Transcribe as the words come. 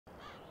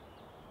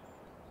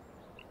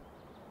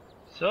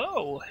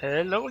So,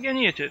 hello again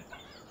YouTube.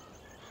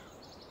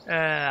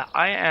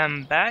 I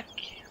am back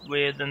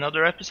with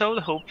another episode,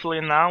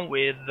 hopefully now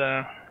with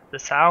the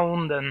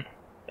sound and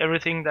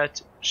everything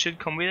that should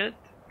come with it.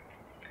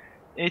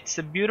 It's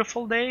a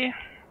beautiful day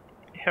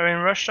here in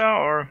Russia,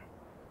 or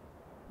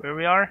where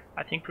we are.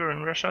 I think we're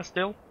in Russia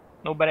still.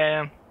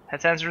 Nobody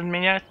has answered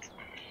me yet.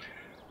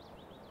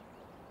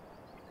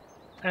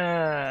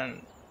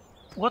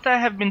 What I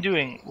have been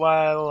doing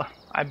while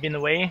I've been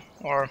away,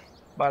 or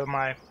while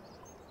my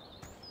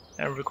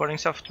recording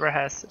software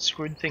has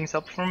screwed things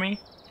up for me,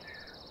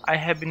 I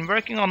have been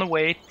working on a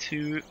way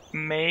to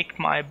make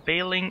my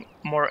baling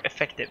more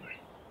effective.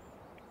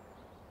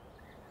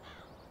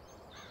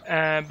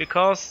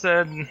 Because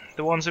the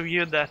ones of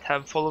you that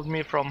have followed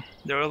me from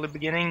the early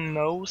beginning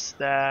knows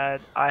that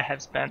I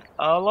have spent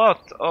a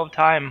lot of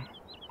time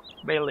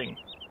baling.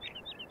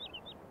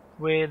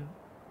 With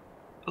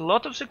a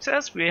lot of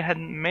success, we had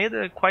made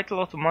quite a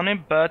lot of money,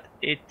 but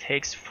it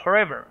takes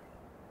forever.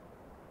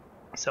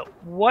 So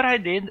what I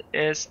did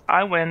is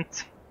I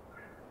went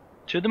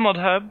to the mod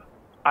hub.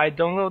 I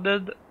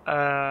downloaded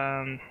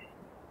a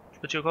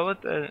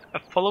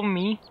follow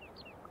me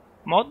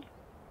mod.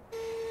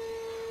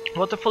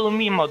 What the follow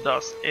me mod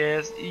does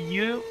is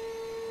you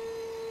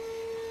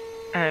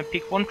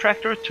pick one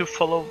tractor to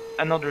follow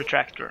another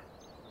tractor,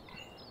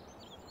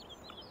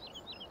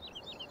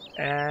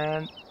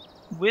 and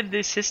with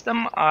this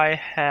system I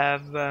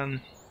have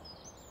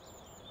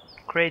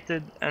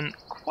created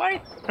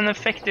quite an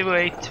effective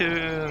way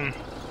to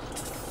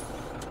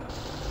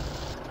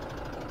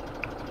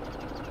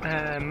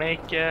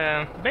make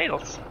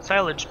bales,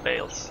 silage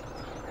bales,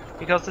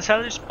 because the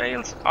silage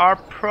bales are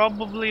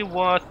probably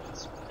what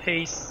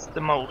pays the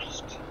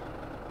most,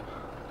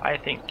 I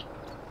think.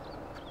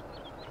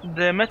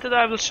 The method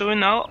I will show you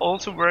now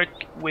also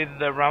work with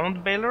the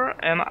round baler,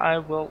 and I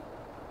will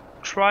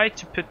try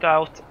to put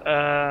out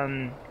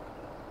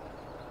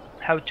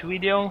how-to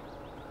video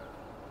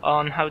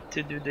on how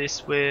to do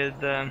this with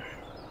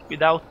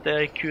without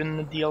the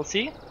Kun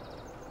DLC.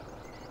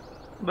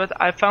 But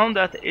I found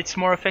that it's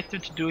more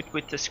effective to do it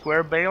with the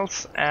square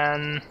bales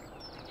and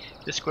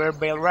the square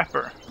bale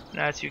wrapper,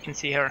 as you can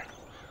see here.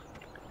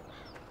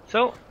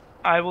 So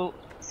I will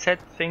set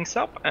things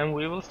up and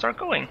we will start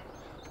going.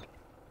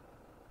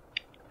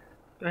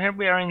 So here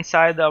we are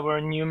inside our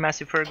new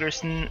Massey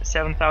Ferguson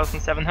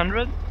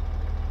 7700,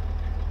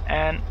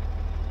 and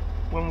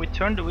when we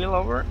turn the wheel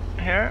over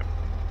here,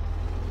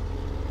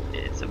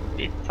 it's a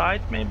bit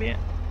tight maybe.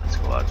 Let's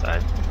go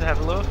outside to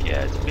have a look.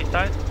 Yeah, it's a bit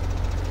tight.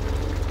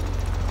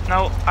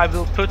 Now I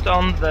will put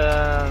on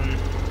the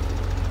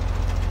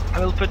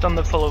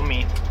follow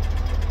me.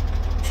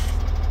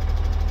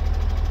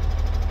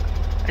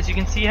 As you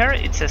can see here,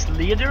 it says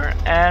leader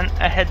and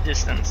a head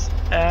distance.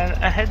 And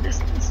a head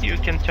distance you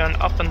can turn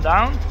up and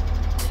down,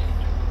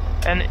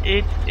 and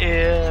it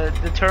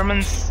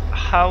determines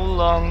how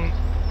long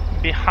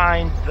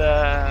behind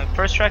the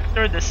first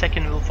tractor the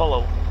second will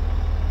follow.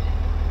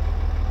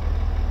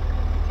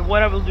 So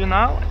what I will do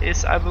now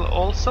is I will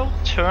also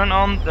turn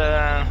on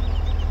the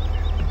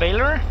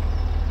baler,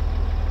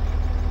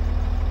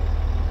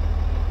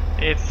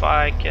 if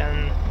I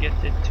can get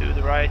it to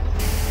the right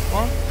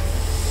one.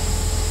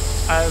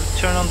 I'll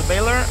turn on the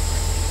baler,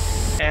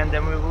 and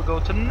then we will go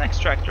to the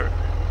next tractor,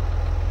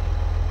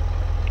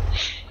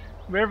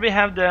 where we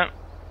have the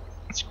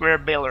square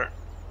baler.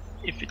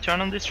 If you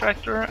turn on this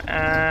tractor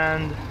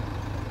and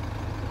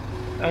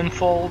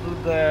unfold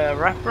the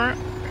wrapper,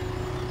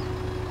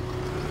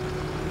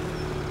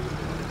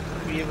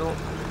 we will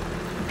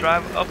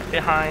drive up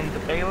behind the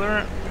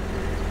baler.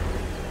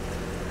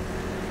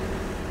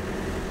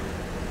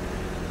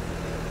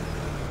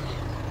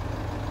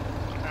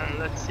 And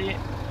let's see,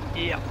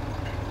 yeah.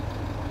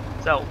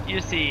 So you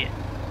see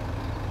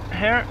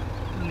here,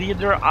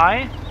 leader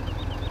I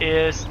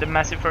is the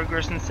Massey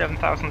Ferguson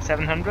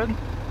 7700.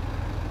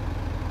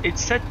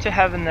 It's set to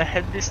have a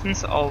head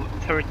distance of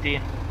 30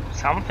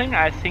 something,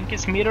 I think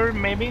it's meter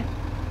maybe,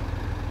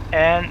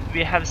 and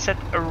we have set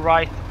a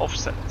right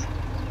offset.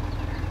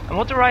 And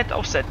what the right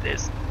offset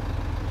is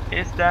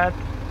that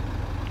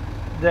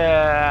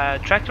the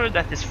tractor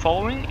that is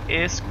following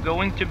is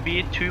going to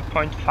be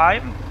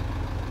 2.5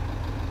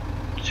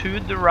 to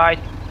the right,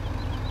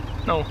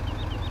 no,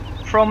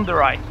 from the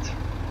right,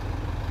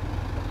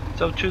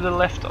 so to the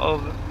left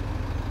of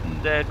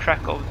the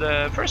track of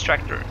the first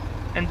tractor.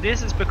 And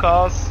this is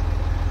because,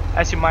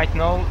 as you might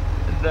know,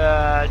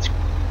 the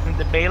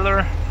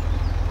baler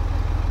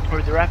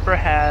or the wrapper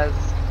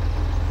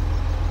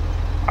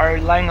are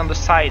lying on the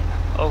side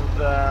of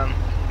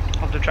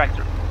the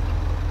tractor.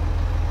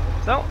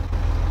 So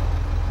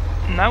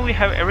now we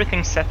have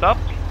everything set up.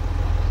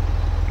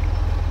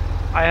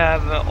 I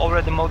have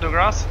already mowed the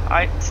grass.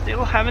 I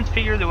still haven't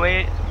figured a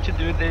way to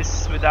do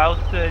this without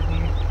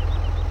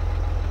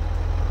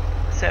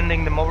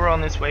sending the mower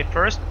on its way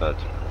first, but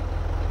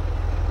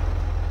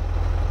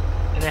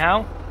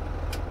anyhow,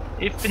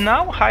 if we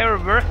now hire a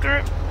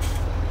worker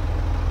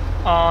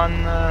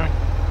on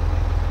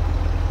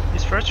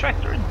this first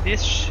tractor,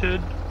 this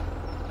should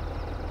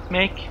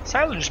make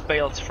silage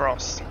bales for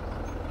us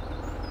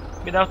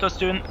without us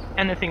doing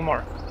anything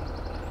more.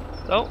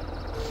 So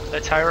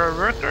let's hire a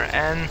worker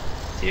and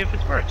see if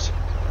it works.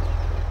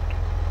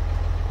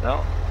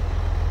 So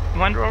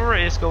Wind Rover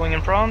is going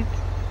in front.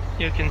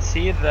 You can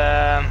see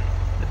the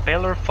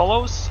baler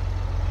follows,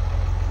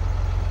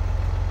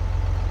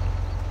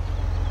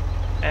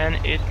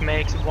 and it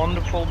makes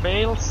wonderful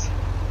bales.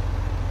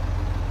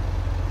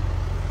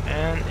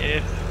 And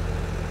if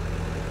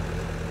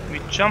we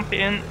jump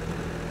in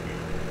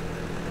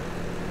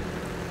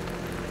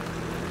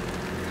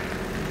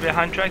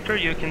behind tractor,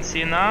 you can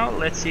see now.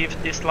 Let's see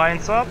if this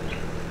lines up.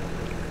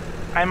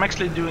 I'm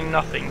actually doing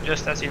nothing,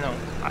 just as you know.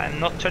 I'm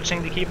not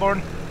touching the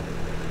keyboard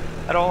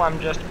at all, I'm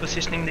just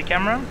positioning the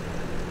camera.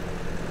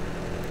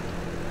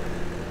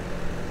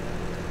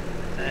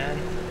 And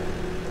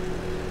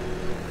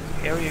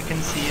here you can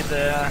see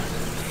the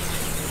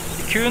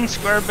Kuhn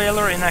square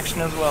baler in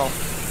action as well.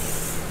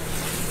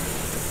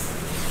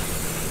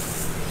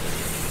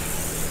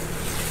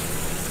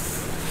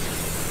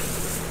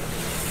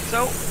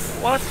 So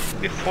what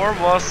before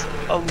was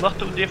a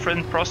lot of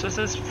different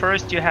processes.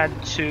 First you had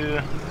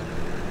to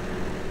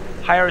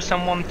hire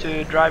someone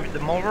to drive the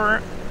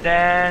mower,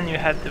 then you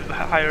had to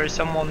hire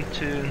someone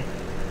to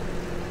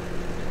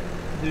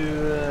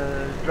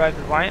drive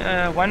the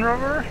wine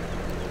rover,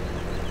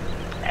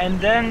 and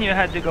then you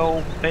had to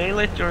go bale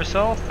it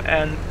yourself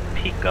and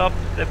pick up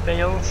the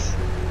bales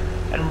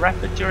and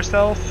wrap it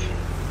yourself.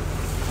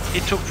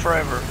 It took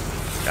forever,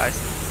 guys,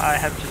 I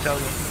have to tell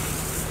you.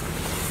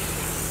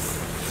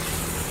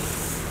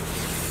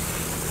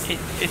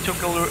 It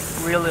took a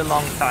really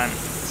long time.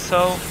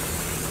 So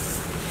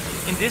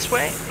in this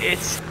way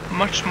it's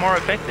much more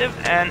effective,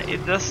 and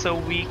it does so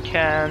we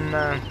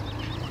can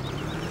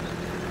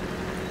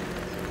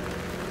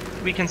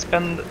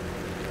spend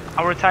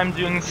our time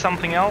doing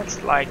something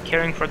else, like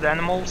caring for the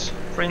animals,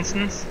 for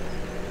instance.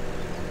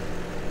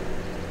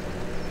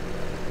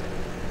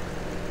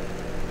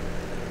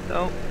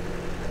 So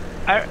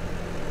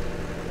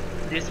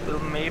this will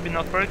maybe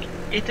not work.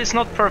 It is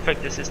not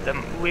perfect, the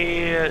system.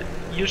 We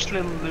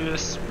usually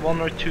lose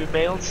 1 or 2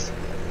 bales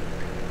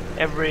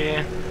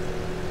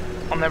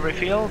on every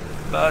field,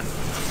 but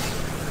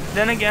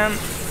then again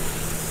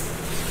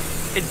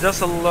it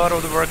does a lot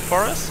of the work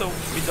for us, so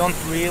we don't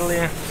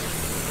really,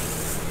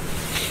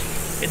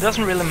 it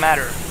doesn't really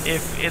matter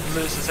if it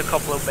loses a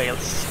couple of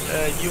bales.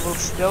 You will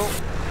still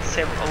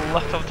save a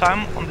lot of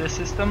time on this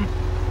system,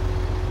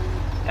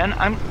 and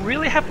I'm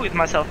really happy with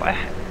myself. I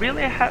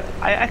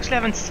actually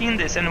haven't seen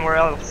this anywhere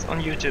else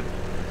on YouTube.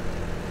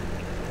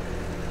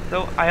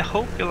 So I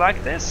hope you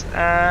like this,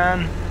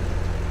 and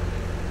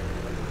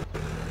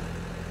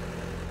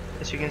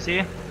as you can see,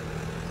 it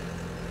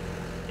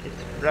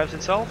drives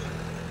itself.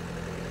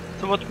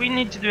 So what we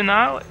need to do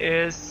now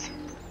is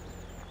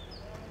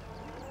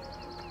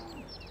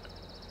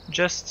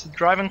just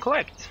drive and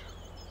collect.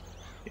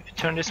 If you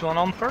turn this one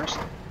on first.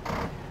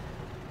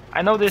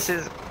 I know this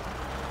is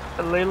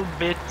a little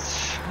bit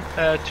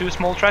too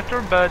small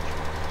tractor, but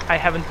I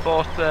haven't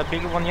bought a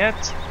bigger one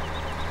yet.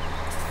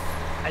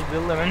 I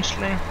will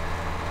eventually.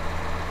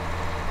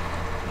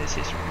 This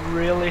is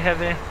really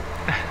heavy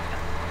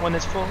when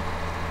it's full.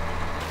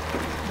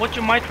 What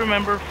you might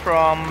remember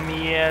from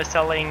me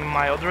selling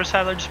my other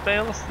silage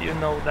bales, you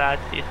know that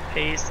it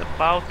pays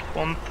about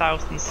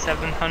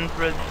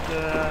 1,700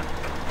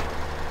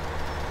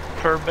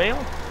 per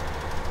bale.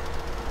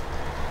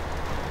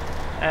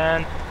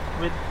 And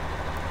with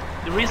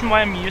the reason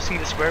why I'm using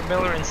the square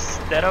baler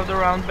instead of the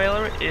round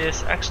baler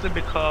is actually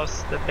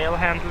because the bale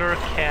handler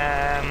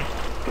can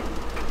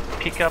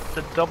pick up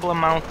the double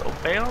amount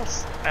of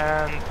bales,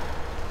 and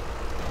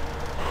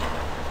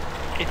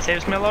it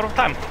saves me a lot of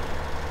time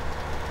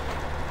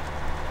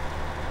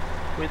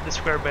with the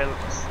square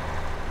bales.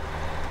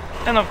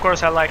 And of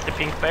course I like the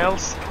pink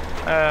bales.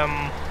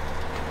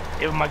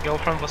 Even my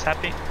girlfriend was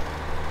happy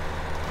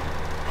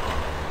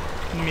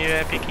me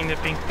picking the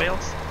pink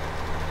bales.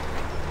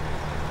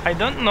 I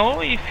don't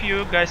know if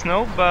you guys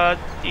know, but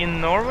in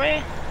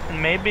Norway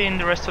and maybe in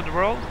the rest of the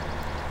world,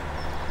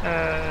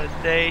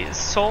 they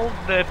sold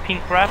the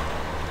pink wrap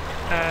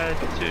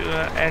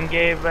and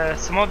gave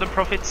some of the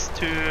profits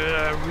to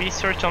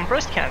research on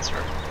breast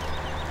cancer.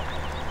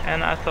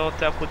 And I thought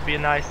that would be a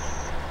nice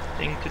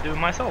thing to do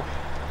myself.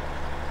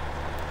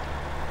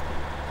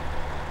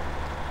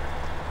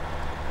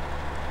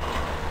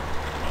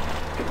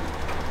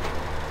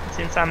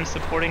 Since I'm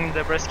supporting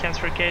the breast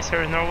cancer case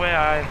here in Norway,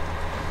 I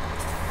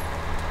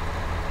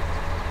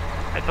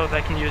thought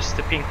I can use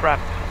the pink wrap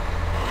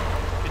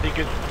with a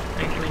good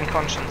and clean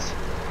conscience.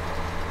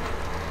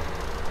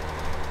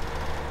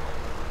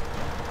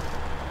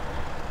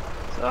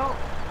 So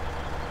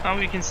now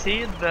we can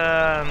see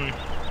the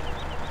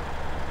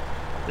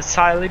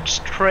silage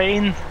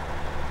train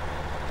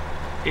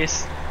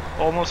is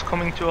almost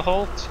coming to a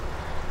halt,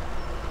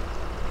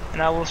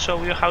 and I will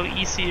show you how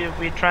easy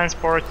we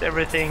transport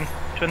everything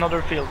to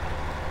another field.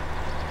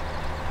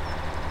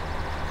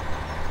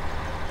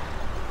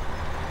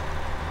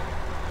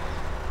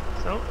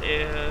 So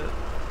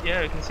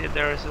yeah, you can see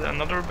there's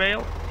another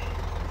bale.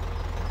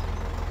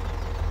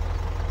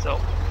 So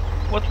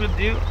what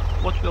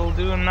we'll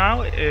do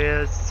now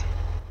is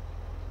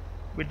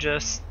we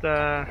just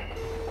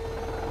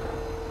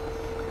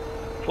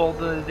fold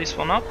this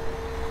one up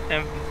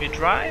and we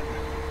drive.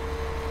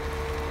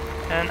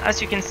 And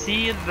as you can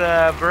see,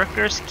 the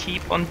workers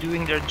keep on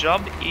doing their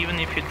job. Even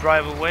if you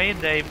drive away,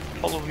 they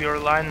follow your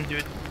line and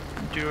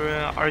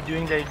are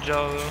doing their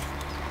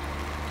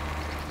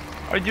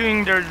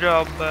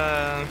job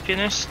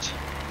finished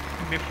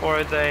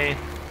before they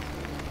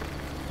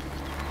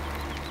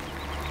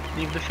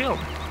leave the field,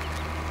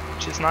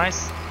 which is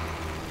nice.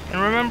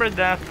 And remember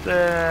that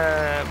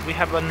we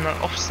have an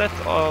offset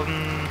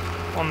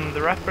on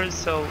the wrappers,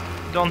 so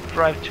don't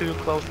drive too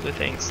close to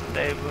things.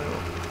 They will.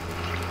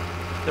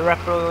 The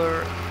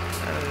wrapper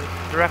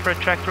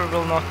tractor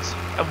will not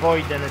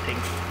avoid anything.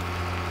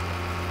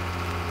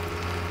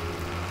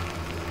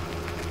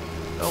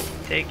 So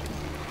take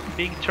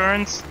big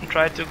turns and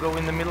try to go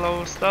in the middle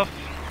of stuff.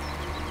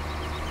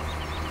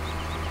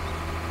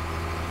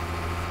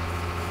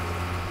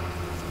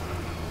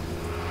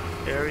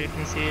 There you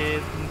can see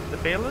the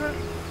baler.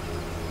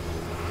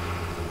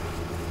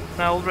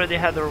 I already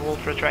had a revolve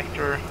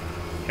retractor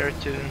here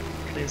to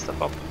clean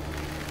stuff up.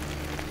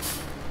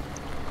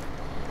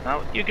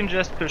 Now you can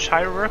just push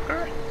higher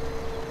worker.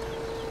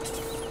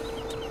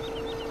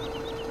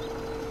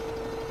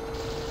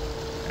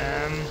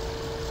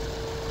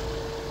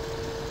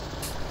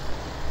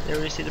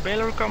 There you see the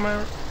baler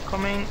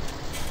coming.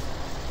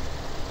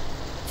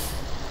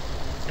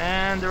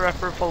 And the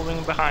wrapper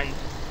following behind.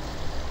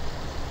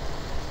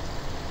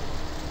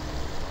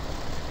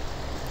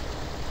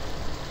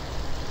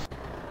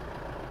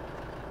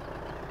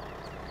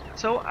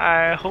 So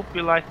I hope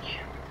you like.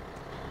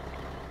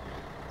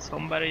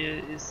 Somebody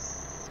is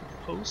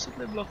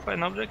supposedly blocked by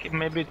an object.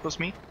 Maybe it was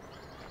me.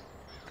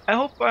 I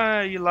hope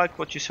you like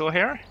what you saw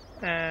here.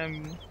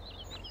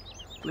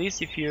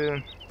 Please, if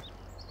you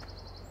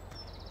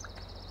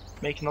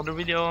make another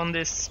video on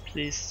this,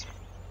 please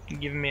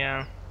give me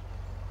a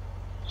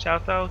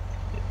shout out.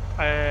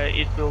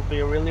 It will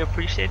be really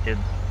appreciated.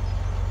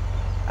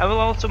 I will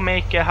also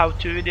make a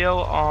how-to video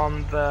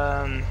on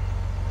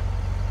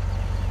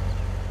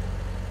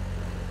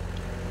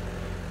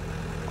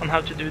how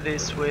to do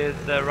this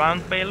with the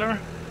round baler.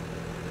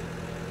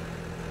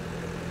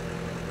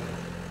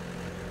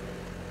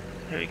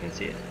 Here you can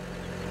see it.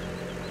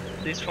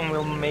 This one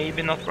will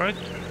maybe not work.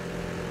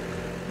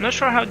 I'm not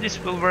sure how this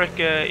will work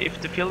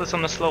if the field is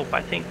on a slope.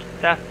 I think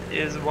that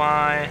is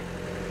why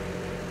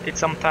it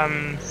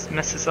sometimes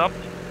messes up.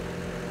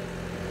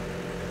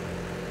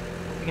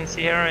 You can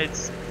see here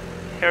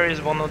here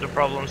is one of the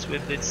problems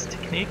with this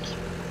technique.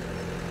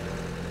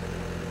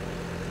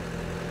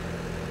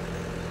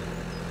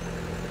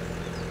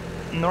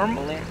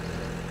 Normally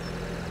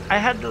I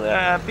had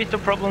a bit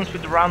of problems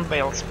with the round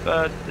bales,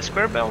 but the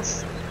square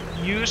bales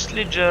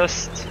usually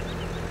just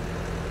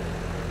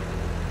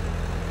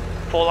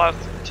fall out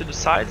to the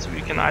side, so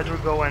you can either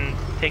go and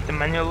take them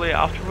manually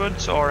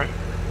afterwards or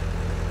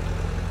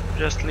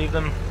just leave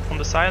them on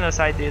the side, as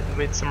I did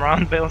with some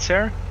round bales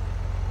here.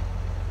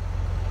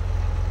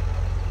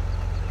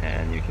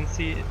 And you can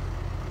see,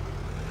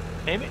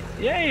 maybe,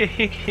 yeah,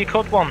 he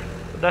caught one,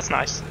 but that's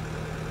nice.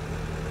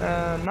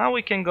 Now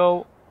we can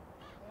go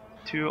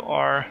to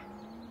our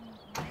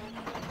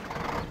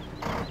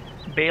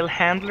bale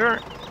handler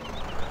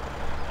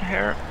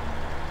here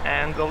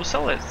and go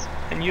sell it,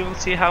 and you will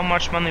see how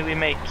much money we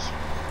make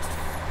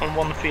on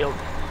one field.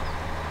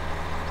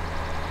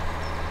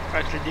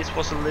 Actually, this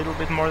was a little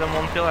bit more than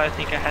one field. I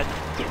think I had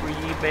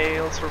 3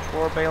 bales or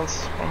 4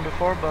 bales from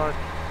before, but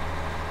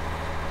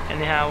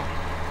anyhow.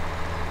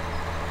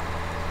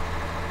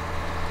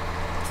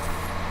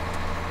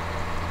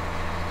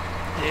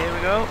 Here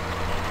we go.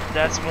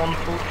 That's one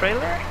full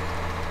trailer.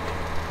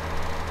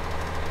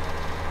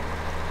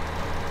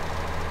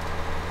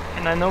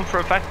 And I know for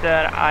a fact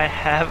that I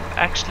have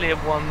actually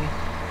one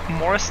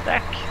more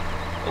stack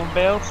of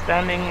bales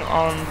standing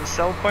on the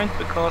sell point,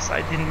 because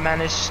I didn't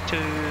manage to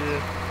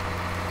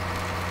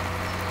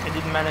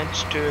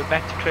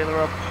back the trailer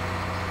up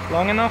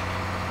long enough.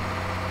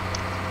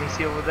 You can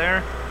see over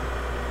there.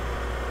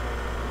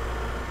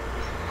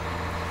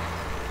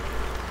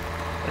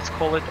 Let's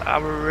call it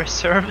our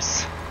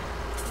reserves.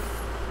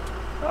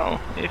 So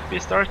if we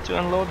start to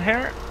unload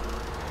here,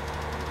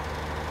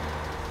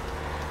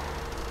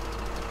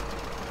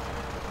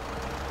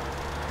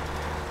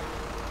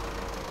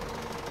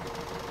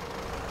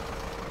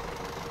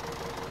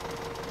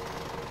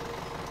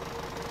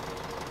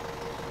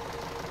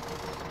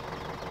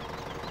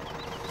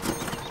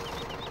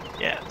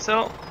 yeah,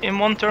 so in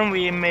one turn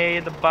we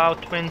made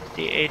about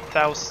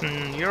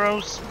 28,000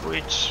 euros,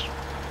 which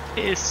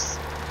is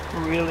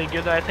really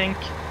good, I think.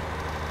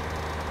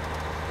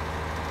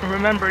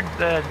 Remember,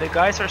 the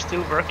guys are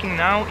still working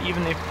now,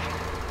 even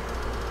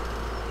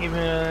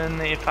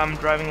if I'm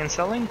driving and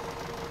selling.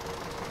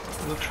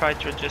 We'll try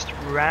to just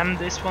ram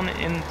this one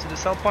into the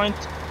sell point.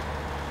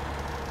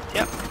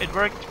 Yeah, it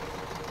worked.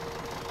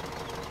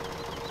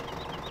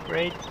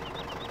 Great.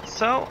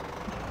 So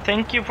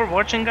thank you for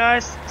watching,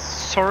 guys.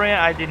 Sorry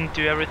I didn't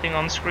do everything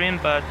on screen,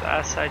 but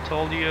as I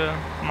told you,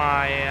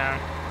 my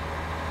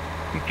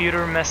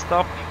computer messed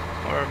up,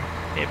 or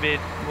maybe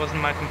it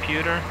wasn't my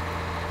computer,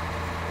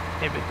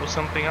 maybe it was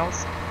something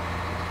else.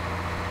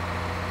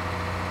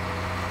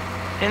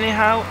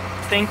 Anyhow,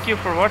 thank you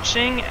for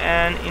watching,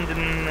 and in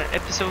the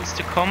episodes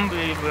to come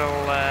we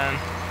will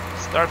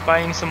start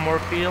buying some more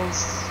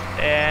fields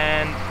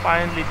and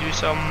finally do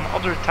some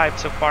other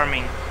types of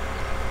farming.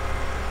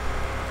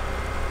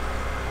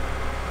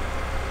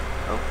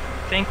 Oh,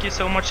 thank you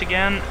so much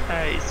again.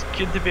 It's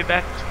good to be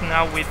back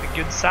now with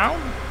good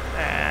sound,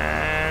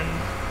 and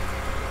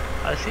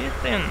I'll see you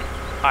then.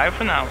 Bye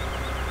for now.